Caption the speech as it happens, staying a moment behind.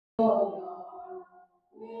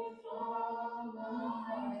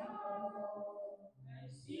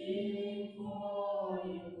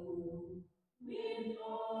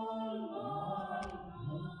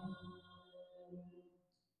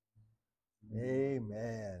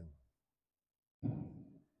Amen.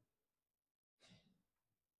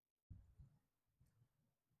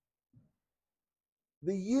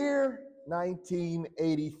 The year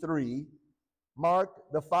 1983 marked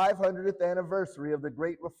the 500th anniversary of the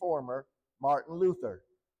great reformer Martin Luther,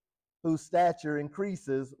 whose stature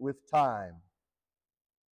increases with time.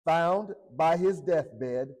 Found by his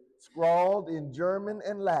deathbed, scrawled in German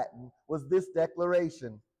and Latin, was this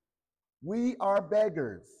declaration: "We are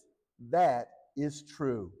beggars, that is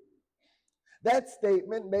true." That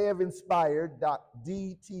statement may have inspired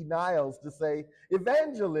D.T. Niles to say,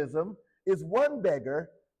 evangelism is one beggar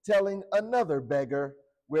telling another beggar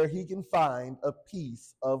where he can find a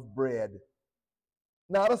piece of bread.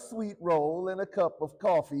 Not a sweet roll and a cup of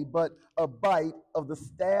coffee, but a bite of the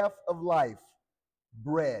staff of life,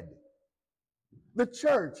 bread. The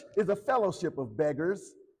church is a fellowship of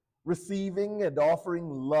beggars, receiving and offering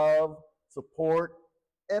love, support,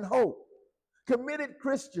 and hope. Committed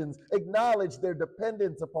Christians acknowledge their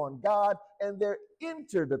dependence upon God and their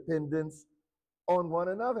interdependence on one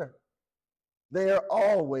another. They are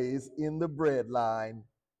always in the bread line.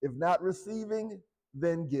 If not receiving,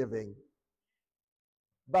 then giving.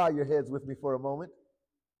 Bow your heads with me for a moment.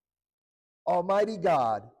 Almighty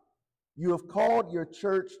God, you have called your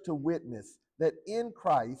church to witness that in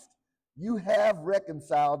Christ you have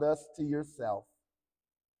reconciled us to yourself.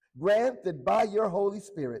 Grant that by your Holy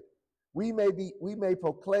Spirit we may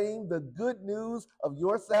proclaim the good news of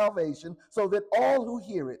your salvation, so that all who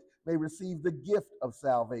hear it may receive the gift of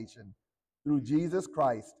salvation through Jesus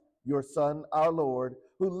Christ, your Son, our Lord,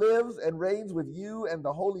 who lives and reigns with you and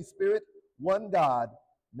the Holy Spirit, one God,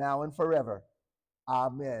 now and forever.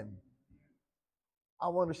 Amen. I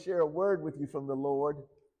want to share a word with you from the Lord,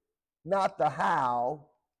 not the how,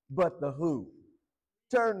 but the who.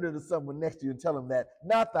 Turn to someone next to you and tell them that,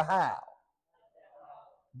 not the how,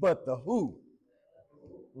 but the who.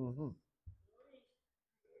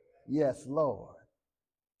 Yes, Lord.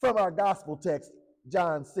 From our gospel text,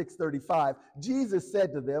 John 6:35, Jesus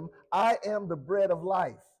said to them, I am the bread of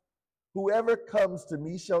life. Whoever comes to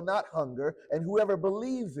me shall not hunger, and whoever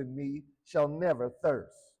believes in me shall never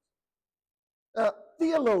thirst. Now,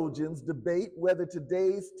 theologians debate whether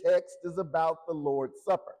today's text is about the Lord's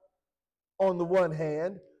Supper. On the one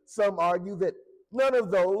hand, some argue that none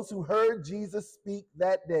of those who heard Jesus speak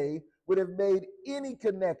that day would have made any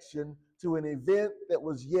connection to an event that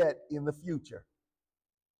was yet in the future.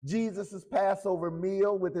 Jesus' Passover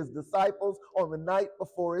meal with his disciples on the night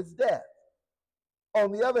before his death.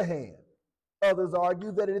 On the other hand, others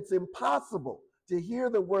argue that it's impossible to hear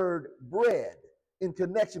the word bread in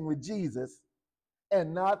connection with Jesus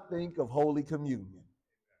and not think of Holy Communion.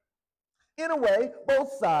 In a way,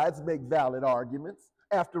 both sides make valid arguments.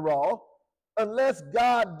 After all, unless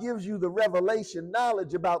God gives you the revelation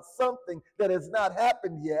knowledge about something that has not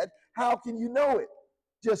happened yet, how can you know it?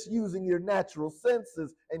 Just using your natural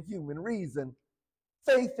senses and human reason.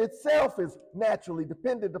 Faith itself is naturally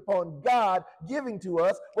dependent upon God giving to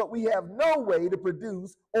us what we have no way to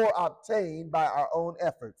produce or obtain by our own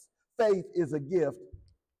efforts. Faith is a gift.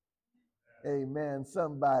 Amen,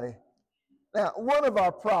 somebody. Now, one of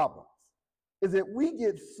our problems is that we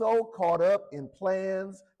get so caught up in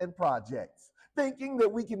plans and projects, thinking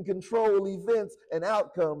that we can control events and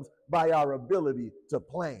outcomes by our ability to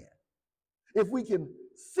plan. If we can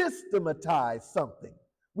systematize something,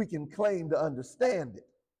 we can claim to understand it.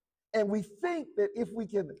 And we think that if we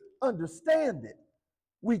can understand it,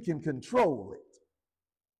 we can control it.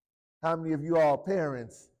 How many of you all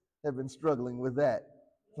parents have been struggling with that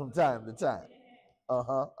from time to time?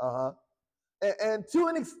 And to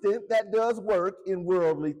an extent, that does work in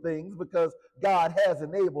worldly things, because God has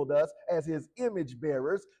enabled us as his image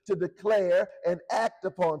bearers to declare and act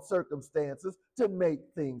upon circumstances to make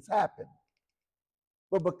things happen.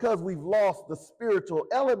 But because we've lost the spiritual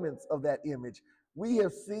elements of that image, we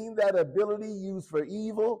have seen that ability used for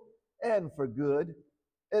evil and for good,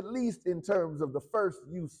 at least in terms of the first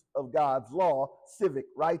use of God's law, civic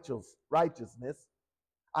righteousness.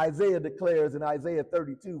 Isaiah declares in Isaiah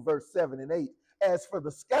 32, verse 7 and 8, as for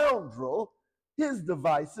the scoundrel, his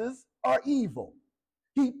devices are evil.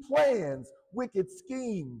 He plans wicked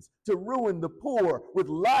schemes to ruin the poor with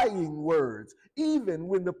lying words, even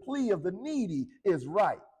when the plea of the needy is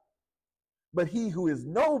right. But he who is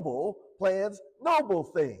noble plans noble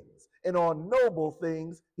things, and on noble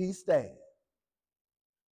things he stands.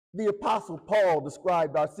 The Apostle Paul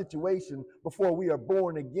described our situation before we are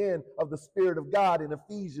born again of the Spirit of God in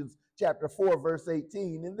Ephesians chapter 4, verse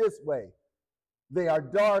 18 in this way. They are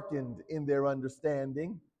darkened in their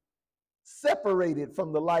understanding, separated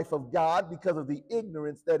from the life of God because of the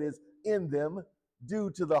ignorance that is in them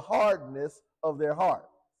due to the hardness of their heart.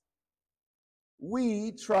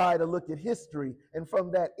 We try to look at history and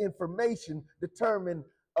from that information determine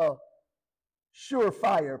a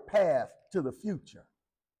surefire path to the future.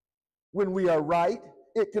 When we are right,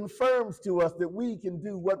 it confirms to us that we can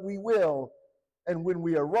do what we will, and when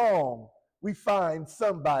we are wrong, we find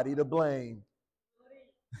somebody to blame.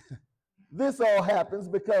 This all happens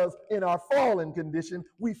because in our fallen condition,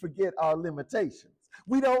 we forget our limitations.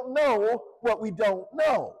 We don't know what we don't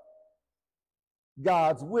know.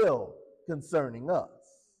 God's will concerning us.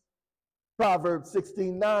 Proverbs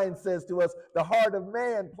 16:9 says to us, the heart of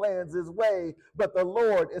man plans his way, but the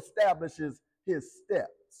Lord establishes his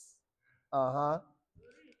steps.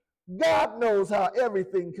 God knows how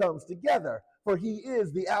everything comes together, for he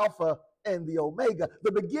is the Alpha and the Omega,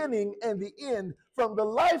 the beginning and the end, from the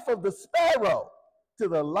life of the sparrow to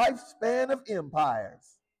the lifespan of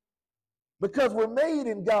empires. Because we're made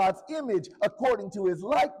in God's image according to his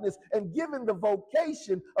likeness and given the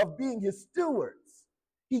vocation of being his stewards,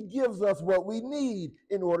 he gives us what we need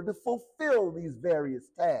in order to fulfill these various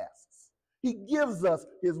tasks. He gives us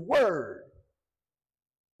his word.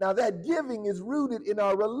 Now that giving is rooted in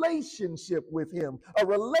our relationship with him, a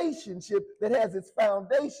relationship that has its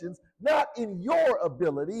foundations not in your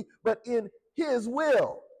ability, but in his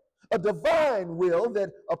will, a divine will that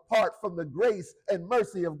apart from the grace and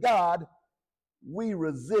mercy of God, we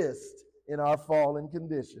resist in our fallen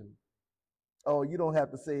condition. Oh, you don't have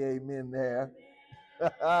to say amen there.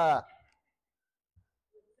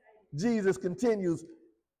 Jesus continues,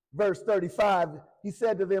 verse 35, he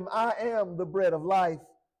said to them, I am the bread of life.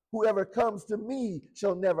 Whoever comes to me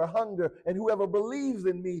shall never hunger, and whoever believes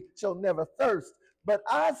in me shall never thirst. But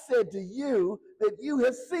I said to you that you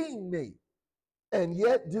have seen me, and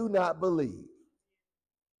yet do not believe.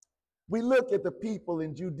 We look at the people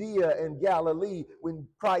in Judea and Galilee when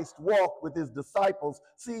Christ walked with his disciples,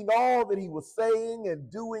 seeing all that he was saying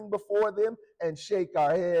and doing before them, and shake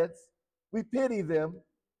our heads. We pity them,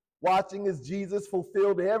 watching as Jesus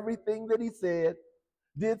fulfilled everything that he said,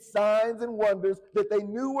 did signs and wonders that they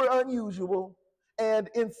knew were unusual, and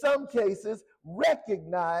in some cases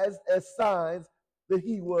recognized as signs that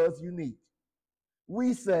he was unique.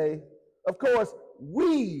 We say, of course,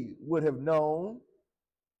 we would have known.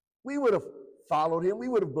 We would have followed him. We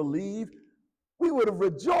would have believed. We would have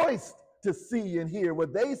rejoiced to see and hear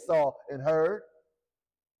what they saw and heard.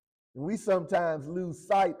 And we sometimes lose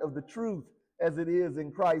sight of the truth as it is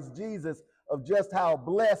in Christ Jesus of just how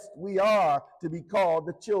blessed we are to be called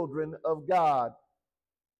the children of God.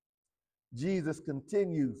 Jesus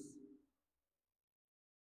continues,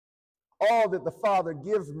 all that the Father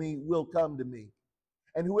gives me will come to me.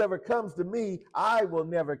 And whoever comes to me, I will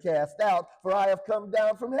never cast out, for I have come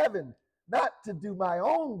down from heaven, not to do my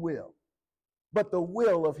own will, but the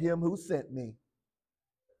will of him who sent me.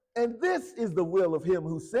 And this is the will of him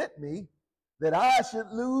who sent me, that I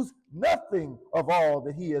should lose nothing of all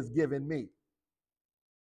that he has given me,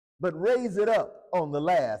 but raise it up on the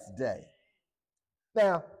last day.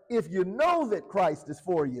 Now, if you know that Christ is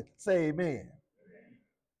for you, say amen.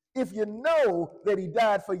 If you know that he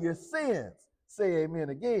died for your sins, say amen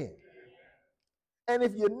again. And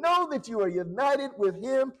if you know that you are united with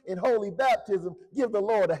him in holy baptism, give the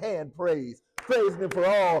Lord a hand praise, praising him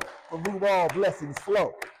from whom all blessings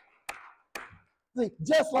flow. See,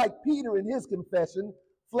 just like Peter in his confession,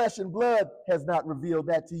 flesh and blood has not revealed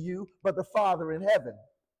that to you, but the Father in heaven.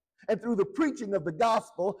 And through the preaching of the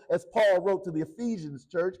gospel, as Paul wrote to the Ephesians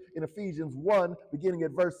church in Ephesians 1, beginning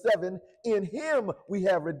at verse 7, in him we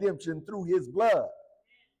have redemption through his blood,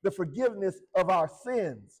 the forgiveness of our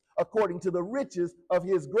sins, according to the riches of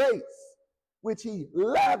his grace, which he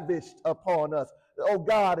lavished upon us. Oh,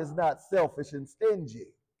 God is not selfish and stingy.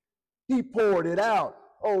 He poured it out.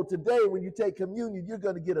 Oh, today when you take communion, you're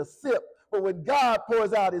going to get a sip. But when God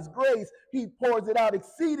pours out his grace, he pours it out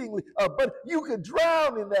exceedingly. But you could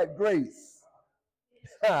drown in that grace.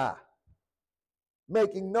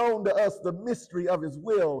 Making known to us the mystery of his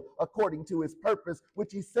will according to his purpose,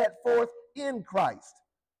 which he set forth in Christ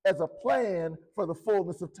as a plan for the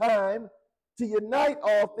fullness of time to unite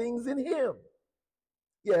all things in him.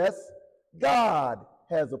 Yes, God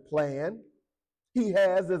has a plan. He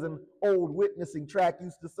has, as an old witnessing track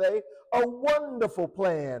used to say, a wonderful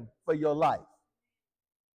plan for your life.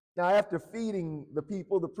 Now, after feeding the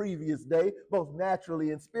people the previous day, both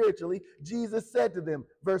naturally and spiritually, Jesus said to them,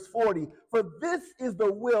 verse 40, for this is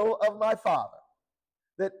the will of my Father,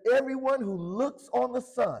 that everyone who looks on the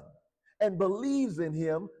Son and believes in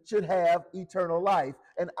him should have eternal life,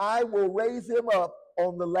 and I will raise him up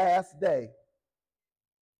on the last day.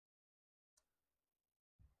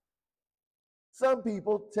 Some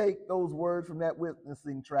people take those words from that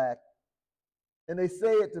witnessing tract and they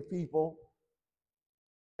say it to people,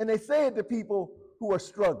 and they say it to people who are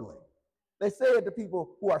struggling. They say it to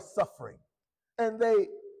people who are suffering. And they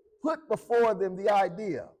put before them the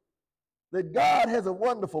idea that God has a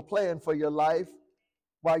wonderful plan for your life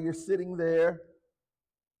while you're sitting there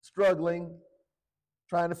struggling,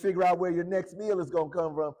 trying to figure out where your next meal is going to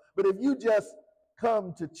come from. But if you just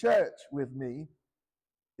come to church with me,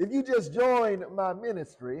 if you just join my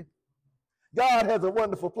ministry, God has a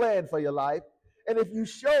wonderful plan for your life. And if you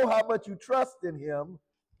show how much you trust in him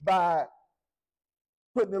by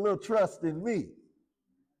putting a little trust in me.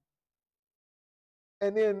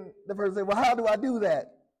 And then the person said, well, how do I do that,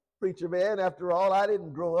 preacher man? After all, I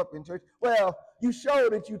didn't grow up in church. Well, you show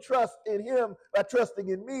that you trust in him by trusting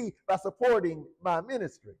in me, by supporting my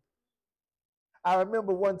ministry. I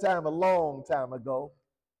remember one time, a long time ago,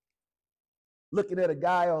 looking at a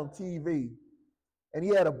guy on TV, and he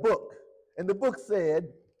had a book. And the book said,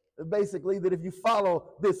 basically, that if you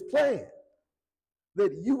follow this plan,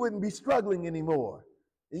 that you wouldn't be struggling anymore.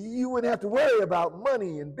 You wouldn't have to worry about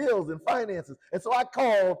money and bills and finances. And so I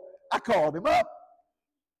called him up.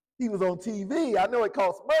 He was on TV. I know it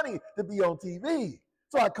costs money to be on TV.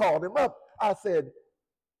 So I called him up. I said,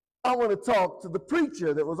 I want to talk to the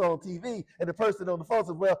preacher that was on TV. And the person on the phone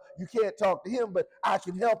said, well, you can't talk to him, but I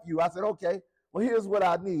can help you. I said, okay, well, here's what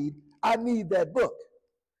I need. I need that book.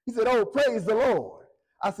 He said, oh, praise the Lord.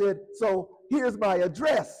 I said, so here's my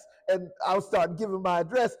address. And I was starting to give him my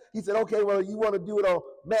address. He said, okay, well, you want to do it on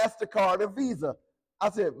MasterCard or Visa? I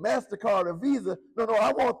said, MasterCard or Visa? No,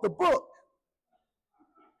 I want the book.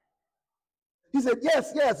 He said,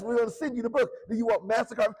 yes, we're going to send you the book. Do you want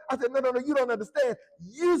MasterCard? I said, no, you don't understand.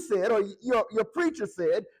 You said, or your preacher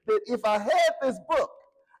said, that if I had this book,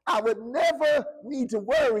 I would never need to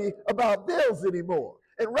worry about bills anymore.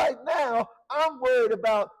 And right now, I'm worried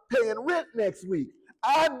about paying rent next week.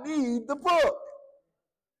 I need the book.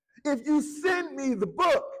 If you send me the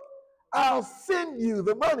book, I'll send you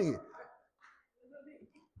the money.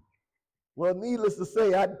 Well, needless to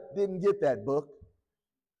say, I didn't get that book.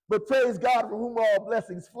 But praise God, from whom all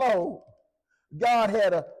blessings flow, God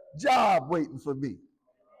had a job waiting for me.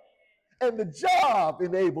 And the job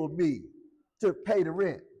enabled me to pay the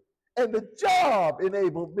rent. And the job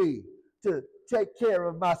enabled me to take care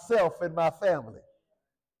of myself and my family.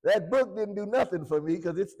 That book didn't do nothing for me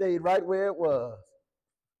because it stayed right where it was.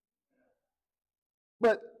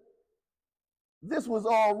 But this was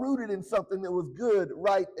all rooted in something that was good,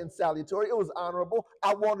 right, and salutary. It was honorable.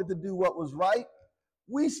 I wanted to do what was right.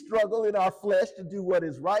 We struggle in our flesh to do what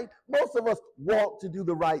is right. Most of us want to do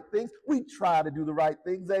the right things. We try to do the right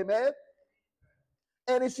things, amen?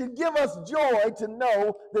 And it should give us joy to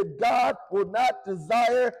know that God will not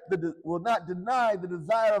deny the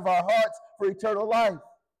desire of our hearts for eternal life.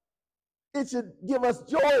 It should give us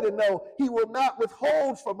joy to know he will not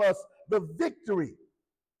withhold from us the victory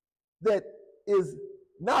that is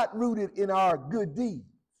not rooted in our good deeds,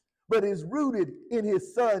 but is rooted in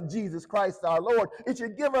his son, Jesus Christ our Lord. It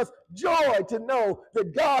should give us joy to know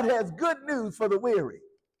that God has good news for the weary,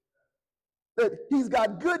 that he's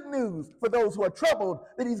got good news for those who are troubled,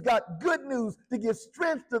 that he's got good news to give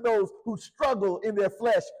strength to those who struggle in their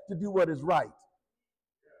flesh to do what is right.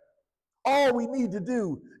 All we need to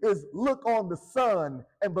do is look on the Son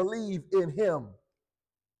and believe in him.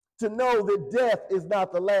 To know that death is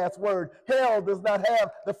not the last word. Hell does not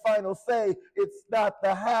have the final say. It's not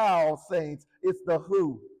the how, saints. It's the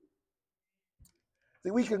who.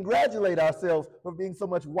 See, we congratulate ourselves for being so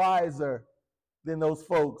much wiser than those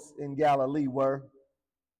folks in Galilee were.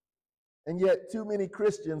 And yet too many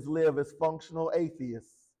Christians live as functional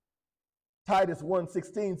atheists. Titus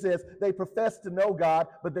 1:16 says, they profess to know God,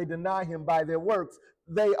 but they deny him by their works.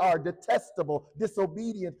 They are detestable,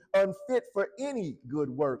 disobedient, unfit for any good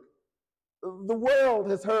work. The world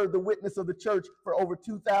has heard the witness of the church for over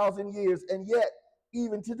 2,000 years, and yet,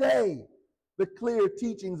 even today, the clear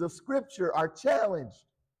teachings of Scripture are challenged,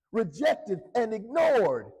 rejected, and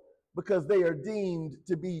ignored because they are deemed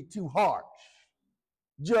to be too harsh,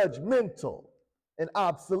 judgmental, and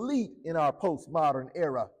obsolete in our postmodern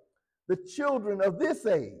era. The children of this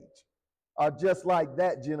age are just like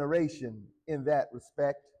that generation in that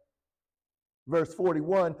respect. Verse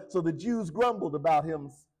 41, so the Jews grumbled about him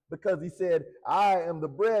because he said, I am the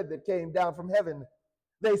bread that came down from heaven.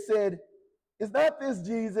 They said, is not this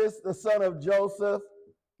Jesus, the son of Joseph,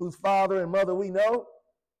 whose father and mother we know?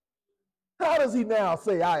 How does he now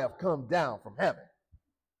say, I have come down from heaven?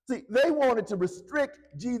 See, they wanted to restrict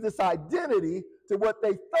Jesus' identity to what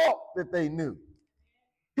they thought that they knew.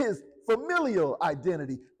 His familial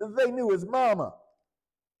identity, that they knew his mama.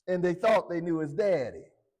 and they thought they knew his daddy.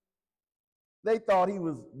 They thought he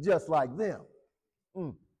was just like them.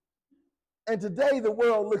 And today the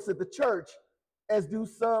world looks at the church as do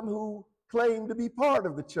some who claim to be part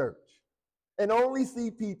of the church and only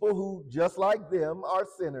see people who, just like them, are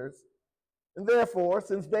sinners. And therefore,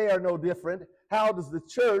 since they are no different, how does the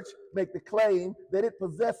church make the claim that it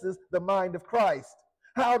possesses the mind of Christ?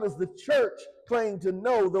 How does the church claim to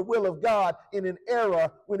know the will of God in an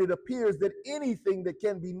era when it appears that anything that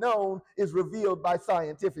can be known is revealed by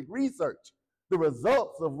scientific research, the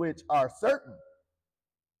results of which are certain?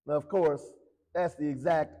 Now, of course, that's the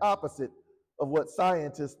exact opposite of what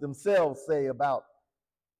scientists themselves say about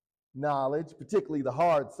knowledge, particularly the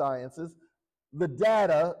hard sciences. The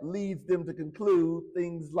data leads them to conclude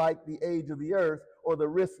things like the age of the earth or the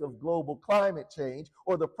risk of global climate change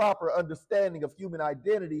or the proper understanding of human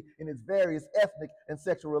identity in its various ethnic and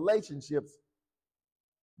sexual relationships.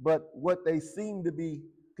 But what they seem to be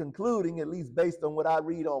concluding, at least based on what I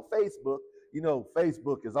read on Facebook, you know,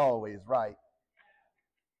 Facebook is always right.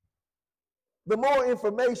 The more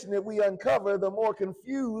information that we uncover, the more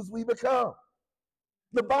confused we become.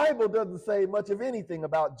 The Bible doesn't say much of anything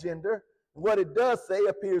about gender. What it does say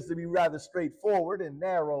appears to be rather straightforward and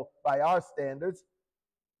narrow by our standards.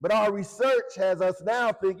 But our research has us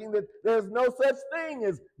now thinking that there's no such thing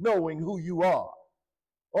as knowing who you are.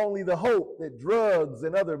 Only the hope that drugs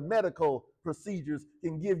and other medical procedures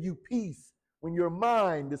can give you peace when your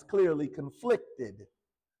mind is clearly conflicted.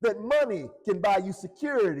 That money can buy you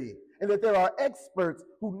security, and that there are experts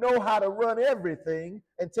who know how to run everything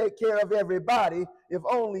and take care of everybody, if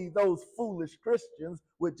only those foolish Christians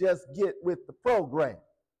would just get with the program.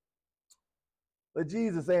 But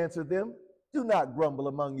Jesus answered them, "Do not grumble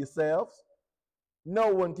among yourselves.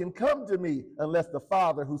 No one can come to me unless the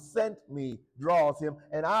Father who sent me draws him,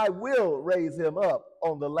 and I will raise him up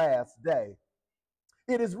on the last day.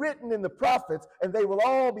 It is written in the prophets, and they will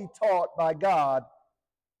all be taught by God.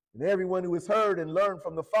 And everyone who has heard and learned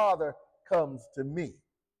from the Father comes to me."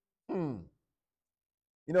 You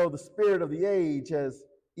know, the spirit of the age has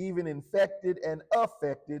even infected and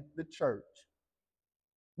affected the church.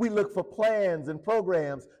 We look for plans and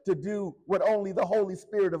programs to do what only the Holy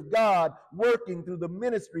Spirit of God, working through the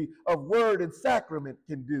ministry of word and sacrament,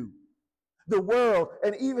 can do. The world,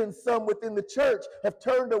 and even some within the church, have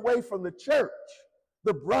turned away from the church,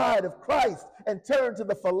 the bride of Christ, and turned to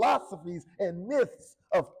the philosophies and myths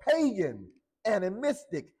of pagan,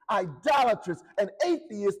 animistic, idolatrous, and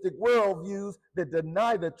atheistic worldviews that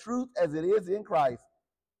deny the truth as it is in Christ.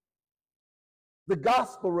 The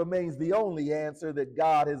gospel remains the only answer that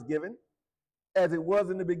God has given, as it was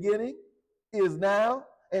in the beginning, is now,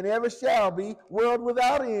 and ever shall be, world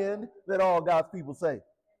without end. Let all God's people say,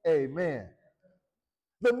 amen.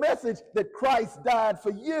 The message that Christ died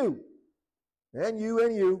for you, and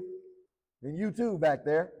you too back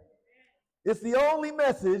there. It's the only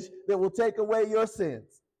message that will take away your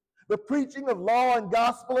sins. The preaching of law and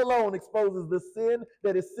gospel alone exposes the sin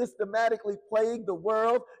that has systematically plagued the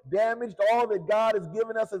world, damaged all that God has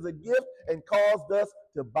given us as a gift, and caused us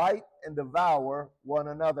to bite and devour one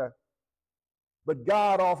another. But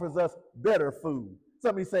God offers us better food.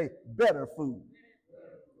 Somebody say, better food.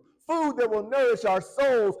 Food that will nourish our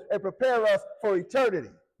souls and prepare us for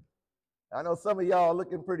eternity. I know some of y'all are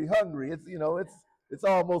looking pretty hungry. It's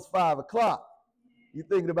almost 5 o'clock. You're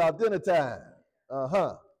thinking about dinner time.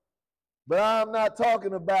 But I'm not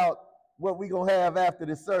talking about what we're going to have after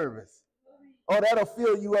this service. Oh, that'll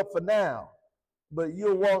fill you up for now, but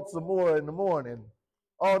you'll want some more in the morning.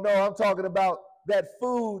 Oh, no, I'm talking about that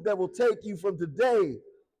food that will take you from today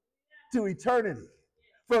to eternity.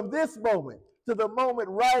 From this moment to the moment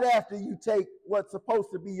right after you take what's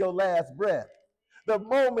supposed to be your last breath. The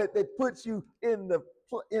moment that puts you in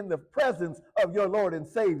the presence of your Lord and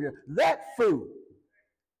Savior. That food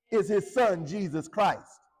is his son, Jesus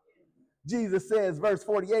Christ. Jesus says, verse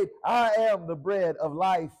 48, "I am the bread of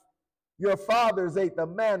life. Your fathers ate the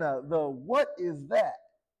manna, the what is that,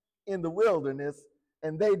 in the wilderness,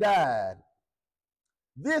 and they died.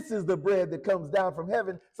 This is the bread that comes down from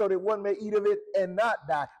heaven, so that one may eat of it and not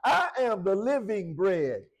die. I am the living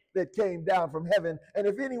bread that came down from heaven, and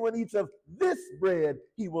if anyone eats of this bread,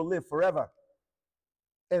 he will live forever.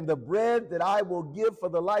 And the bread that I will give for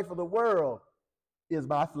the life of the world is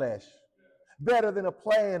my flesh." Better than a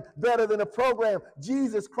plan, better than a program,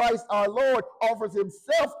 Jesus Christ our Lord offers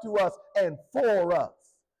himself to us and for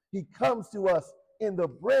us. He comes to us in the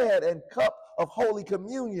bread and cup of Holy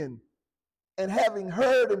Communion. And having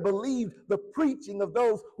heard and believed the preaching of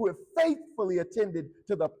those who have faithfully attended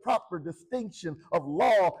to the proper distinction of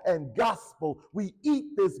law and gospel, we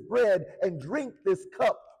eat this bread and drink this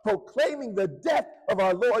cup proclaiming the death of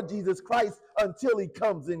our Lord Jesus Christ until he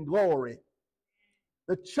comes in glory.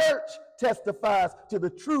 The church testifies to the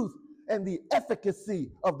truth and the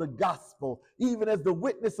efficacy of the gospel, even as the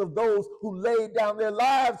witness of those who laid down their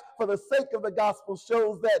lives for the sake of the gospel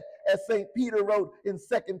shows that, as St. Peter wrote in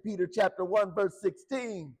 2 Peter chapter 1, verse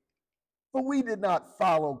 16, for we did not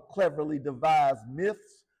follow cleverly devised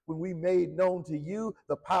myths when we made known to you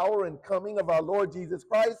the power and coming of our Lord Jesus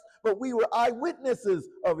Christ, but we were eyewitnesses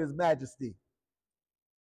of his majesty.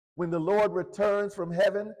 When the Lord returns from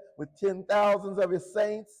heaven with 10,000s of his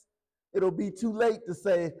saints, it'll be too late to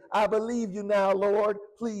say, I believe you now, Lord,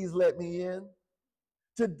 please let me in.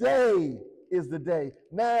 Today is the day.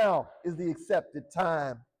 Now is the accepted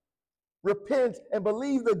time. Repent and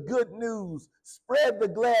believe the good news. Spread the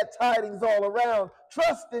glad tidings all around.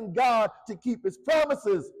 Trust in God to keep his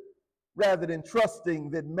promises rather than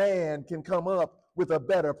trusting that man can come up with a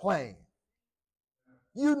better plan.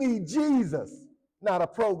 You need Jesus, not a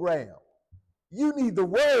program. You need the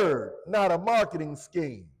word, not a marketing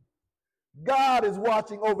scheme. God is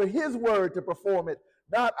watching over his word to perform it,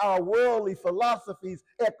 not our worldly philosophies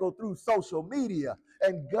echoed through social media.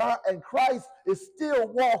 And God and Christ is still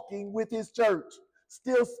walking with his church,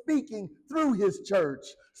 still speaking through his church,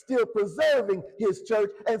 still preserving his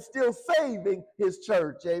church, and still saving his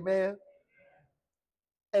church. Amen.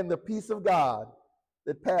 And the peace of God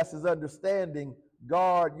that passes understanding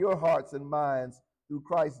guard your hearts and minds through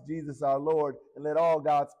Christ Jesus our Lord. And let all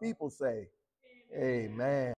God's people say, Amen.